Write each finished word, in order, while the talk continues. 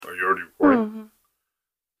you already recording.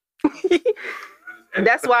 Mm-hmm.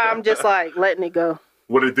 That's why I'm just like letting it go.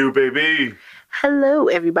 What it do, baby? Hello,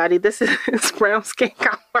 everybody. This is Brown Skin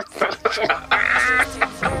Conversation.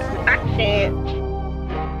 I can't.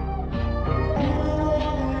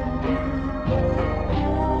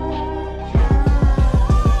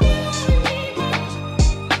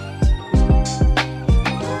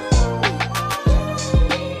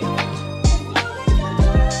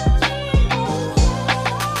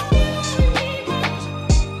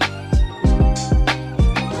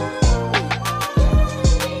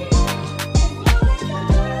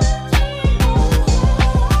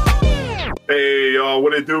 Hey, y'all,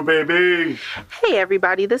 what it do, baby? Hey,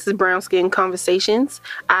 everybody. This is Brown Skin Conversations.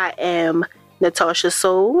 I am Natasha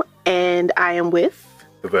Soul, and I am with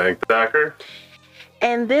The Bank Thacker.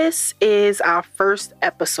 And this is our first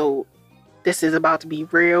episode. This is about to be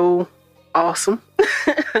real awesome.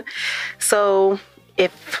 So,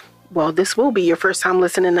 this will be your first time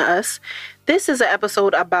listening to us. This is an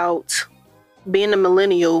episode about being a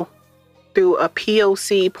millennial through a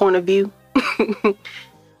POC point of view.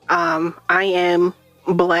 I am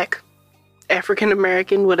Black, African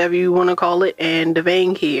American, whatever you want to call it, and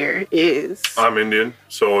Devang here is... I'm Indian,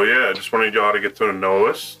 so yeah, I just wanted y'all to get to know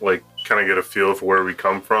us, like kind of get a feel for where we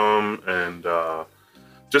come from, and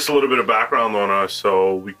just a little bit of background on us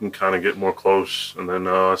so we can kind of get more close and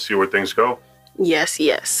then see where things go.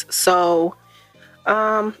 Yes. So,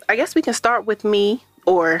 I guess we can start with me,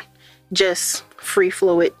 or just free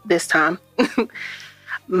flow it this time.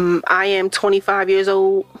 I am 25 years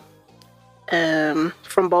old,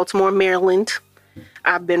 from Baltimore, Maryland.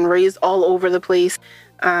 I've been raised all over the place.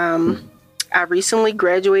 I recently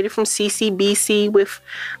graduated from CCBC with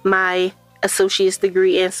my associate's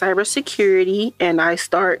degree in cybersecurity, and I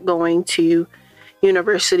start going to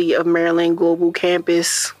University of Maryland Global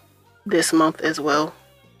Campus this month as well.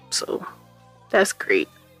 So that's great.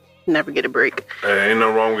 Never get a break. Hey, ain't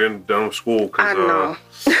no wrong with getting done with school. I know.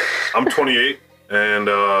 I'm 28. And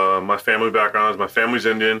my family background is my family's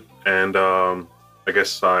Indian, and I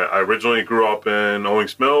guess I originally grew up in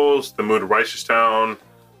Owings Mills, then moved to Reisterstown,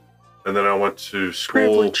 and then I went to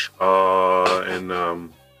school in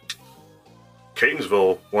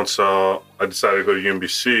Catonsville once I decided to go to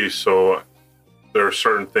UMBC. So there are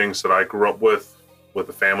certain things that I grew up with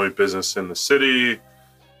a family business in the city,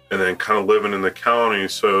 and then kind of living in the county.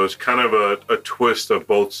 So it's kind of a twist of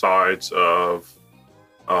both sides of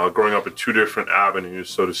growing up in two different avenues,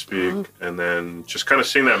 so to speak, and then just kind of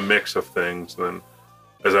seeing that mix of things. And then,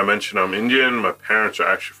 as I mentioned, I'm Indian. My parents are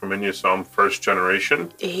actually from India, so I'm first generation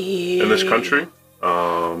in this country.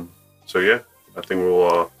 So yeah, I think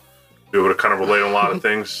we'll be able to kind of relate on a lot of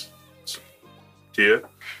things to you.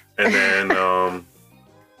 And then,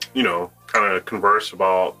 kind of converse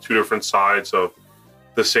about two different sides of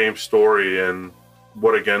the same story and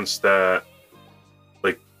what against that.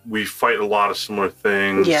 We fight a lot of similar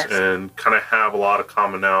things, yes, and kind of have a lot of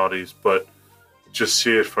commonalities, but just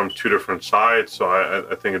see it from two different sides. So I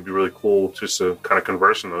think it'd be really cool just to kind of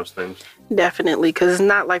converse on those things. Definitely, because it's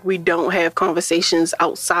not like we don't have conversations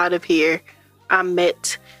outside of here. I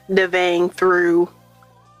met Devang through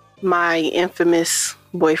my infamous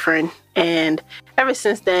boyfriend, and ever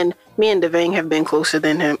since then, me and Devang have been closer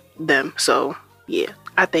than them. So yeah,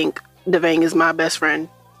 I think Devang is my best friend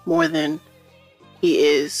more than he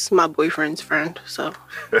is my boyfriend's friend, so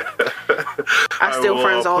I still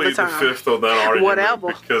friends all the time. The fifth on that argument. Whatever.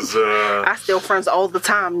 Because I still friends all the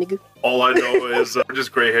time, nigga. All I know is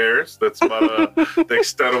just gray hairs. That's about the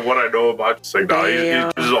extent of what I know about. It's like, no,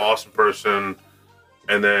 he's an awesome person.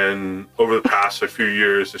 And then over the past few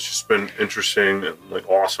years, it's just been interesting and like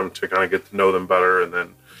awesome to kind of get to know them better. And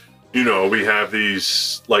then, we have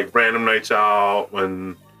these like random nights out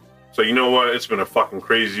when. So you know what? It's been a fucking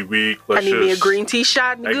crazy week. I need me a green tea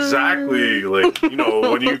shot. Nigga. Exactly. Like,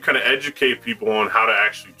 when you kind of educate people on how to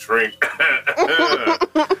actually drink.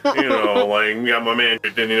 Like we got my man who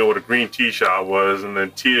didn't know what a green tea shot was. And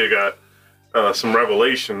then Tia got some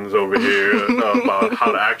revelations over here about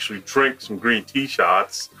how to actually drink some green tea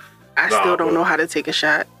shots. I still don't know how to take a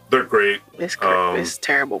shot. They're great. It's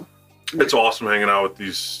terrible. It's awesome hanging out with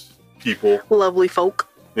these people. Lovely folk.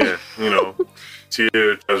 Yeah,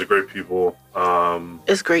 Tia are great people.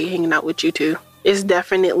 It's great hanging out with you too. It's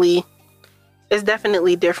definitely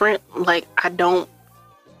different. Like, I don't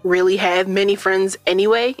really have many friends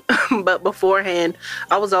anyway, but beforehand,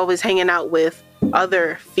 I was always hanging out with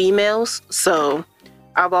other females. So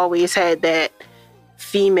I've always had that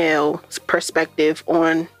female perspective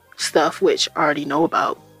on stuff, which I already know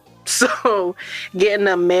about. So getting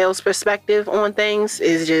a male's perspective on things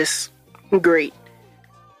is just great.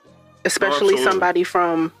 Especially somebody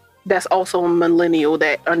from that's also a millennial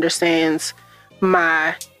that understands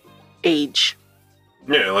my age.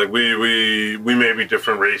 Yeah, like we may be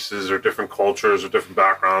different races or different cultures or different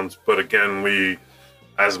backgrounds, but again, we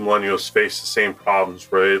as millennials face the same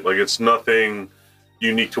problems, right? Like it's nothing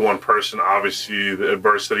unique to one person. Obviously, the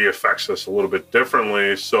adversity affects us a little bit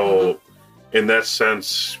differently. So in that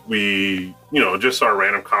sense, we, just our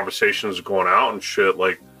random conversations going out and shit,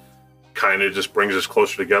 like kind of just brings us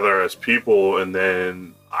closer together as people. And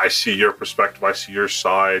then I see your perspective, I see your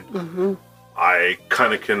side. I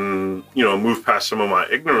kind of can, move past some of my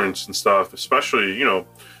ignorance and stuff, especially,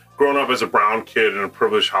 growing up as a brown kid in a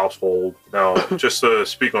privileged household. Now, just to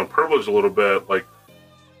speak on privilege a little bit, like,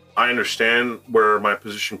 I understand where my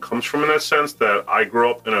position comes from in that sense, that I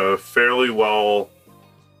grew up in a fairly well,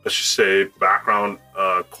 let's just say, background,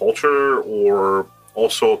 culture, or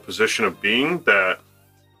also a position of being that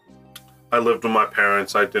I lived with my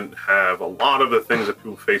parents. I didn't have a lot of the things that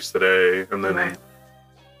people face today. And then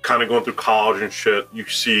kind of going through college and shit, you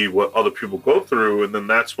see what other people go through. And then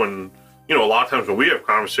that's when, a lot of times when we have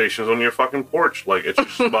conversations on your fucking porch, like, it's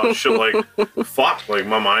just about shit like, fuck, like,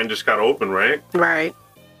 my mind just got open, right? Right.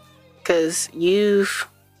 Because you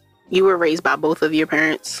were raised by both of your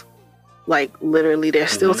parents. Like, literally, they're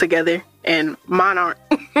still together. And mine aren't.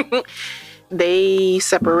 They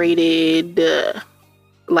separated,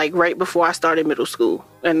 like, right before I started middle school.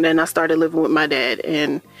 And then I started living with my dad.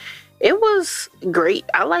 And it was great.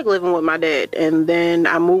 I like living with my dad. And then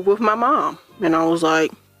I moved with my mom. And I was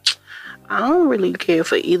like, I don't really care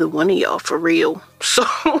for either one of y'all for real. So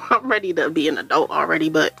I'm ready to be an adult already.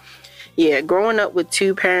 But yeah, growing up with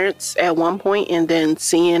two parents at one point and then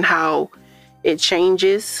seeing how it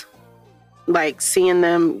changes, like seeing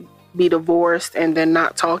them be divorced and then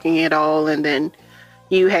not talking at all. And then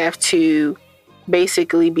you have to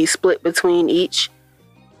basically be split between each.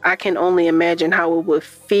 I can only imagine how it would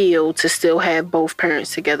feel to still have both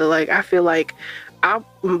parents together. Like, I feel like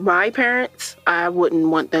my parents, I wouldn't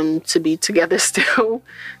want them to be together still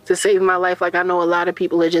to save my life. Like, I know a lot of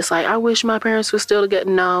people are just like, I wish my parents were still together.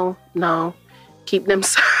 No, keep them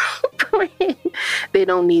separate. They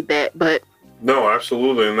don't need that. But no,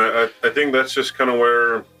 absolutely. And I think that's just kind of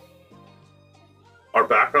where our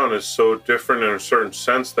background is so different in a certain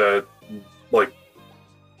sense that, like,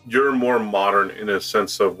 you're more modern in a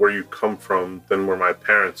sense of where you come from than where my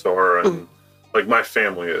parents are and like my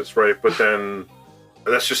family is, right? But then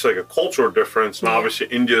that's just like a cultural difference. And obviously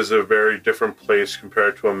India is a very different place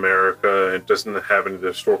compared to America. It doesn't have any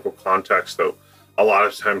historical context that a lot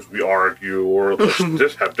of times we argue or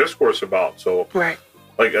just have discourse about. So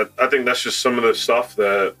like, I think that's just some of the stuff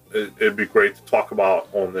that it'd be great to talk about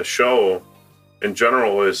on this show in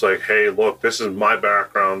general, is like, hey, look, this is my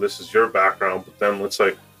background, this is your background, but then let's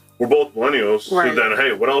like, we're both millennials, so then,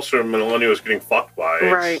 hey, what else are millennials getting fucked by?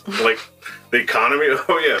 It's like, the economy,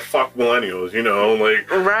 oh yeah, fuck millennials, like,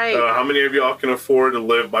 how many of y'all can afford to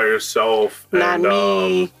live by yourself? Not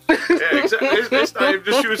me. Yeah, exactly. It's not even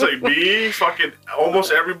just you, it's like me, fucking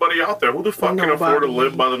almost everybody out there. Who the fuck can afford to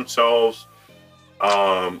live by themselves?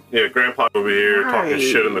 Yeah, Grandpa over here talking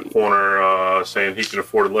shit in the corner, saying he can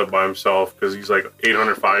afford to live by himself because he's like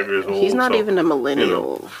 805 years old. He's not even a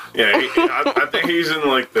millennial. Yeah, I think he's in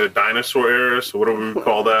like the dinosaur era, so what do we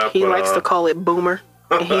call that? He likes to call it boomer.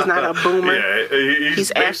 And he's not a boomer. Yeah,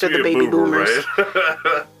 he's after the baby boomer, boomers.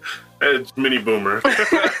 Right? It's mini boomer.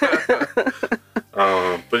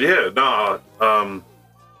 But yeah,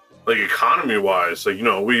 like economy-wise, like,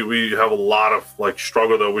 we have a lot of like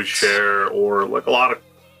struggle that we share, or like a lot of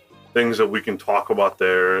things that we can talk about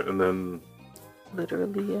there. And then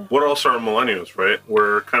literally, yeah. What else are millennials, right?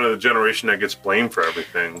 We're kind of the generation that gets blamed for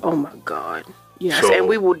everything. Oh my God. Yes, and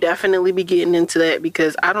we will definitely be getting into that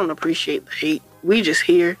because I don't appreciate the hate. We just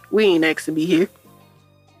here. We ain't asked to be here.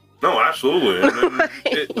 No, absolutely. And then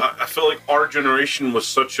I feel like our generation was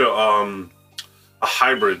such a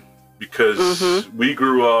hybrid because we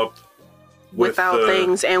grew up without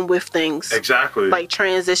things and with things. Exactly. Like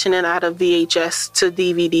transitioning out of VHS to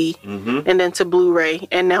DVD and then to Blu-ray,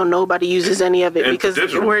 and now nobody uses any of it and because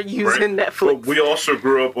digital, we're using Netflix. But we also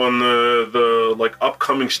grew up on the like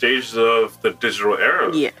upcoming stages of the digital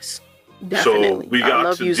era. Yes. Definitely. So we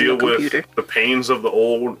got to deal with the pains of the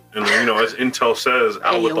old, and as Intel says,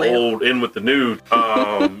 out with the old, in with the new.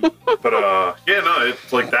 But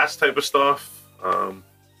it's like that type of stuff.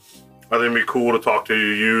 I think it'd be cool to talk to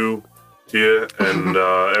you, and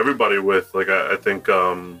everybody with. Like, I think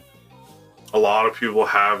a lot of people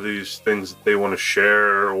have these things that they want to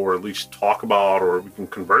share, or at least talk about, or we can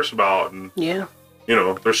converse about, and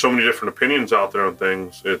there's so many different opinions out there on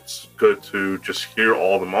things. It's good to just hear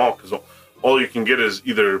all them all, because all you can get is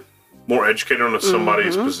either more educated on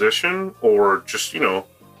somebody's position, or just, kind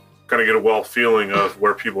of get a well feeling of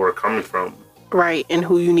where people are coming from. Right, and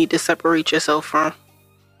who you need to separate yourself from.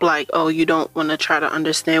 Like, oh, you don't want to try to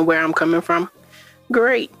understand where I'm coming from?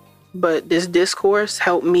 Great. But this discourse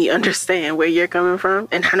helped me understand where you're coming from,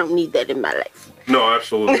 and I don't need that in my life. No,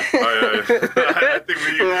 absolutely. I think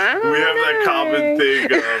we have that common thing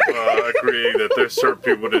of agreeing that there's certain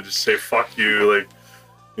people that just say, fuck you. Like,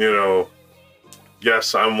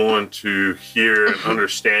 yes, I'm willing to hear and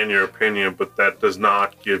understand your opinion, but that does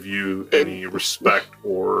not give you any respect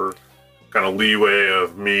or kind of leeway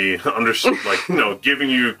of me giving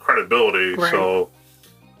you credibility. Right. So,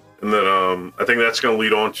 and then I think that's going to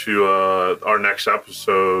lead on to our next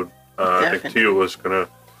episode. I think Tia was going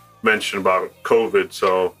to mention about COVID.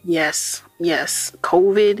 So yes,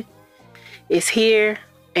 COVID is here,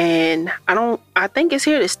 and I think it's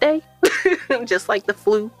here to stay. Just like the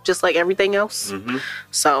flu, just like everything else.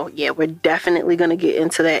 So yeah, we're definitely going to get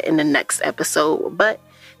into that in the next episode. But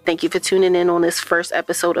thank you for tuning in on this first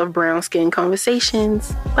episode of Brown Skin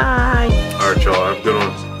Conversations. Bye. All right, y'all. Have a good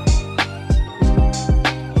one.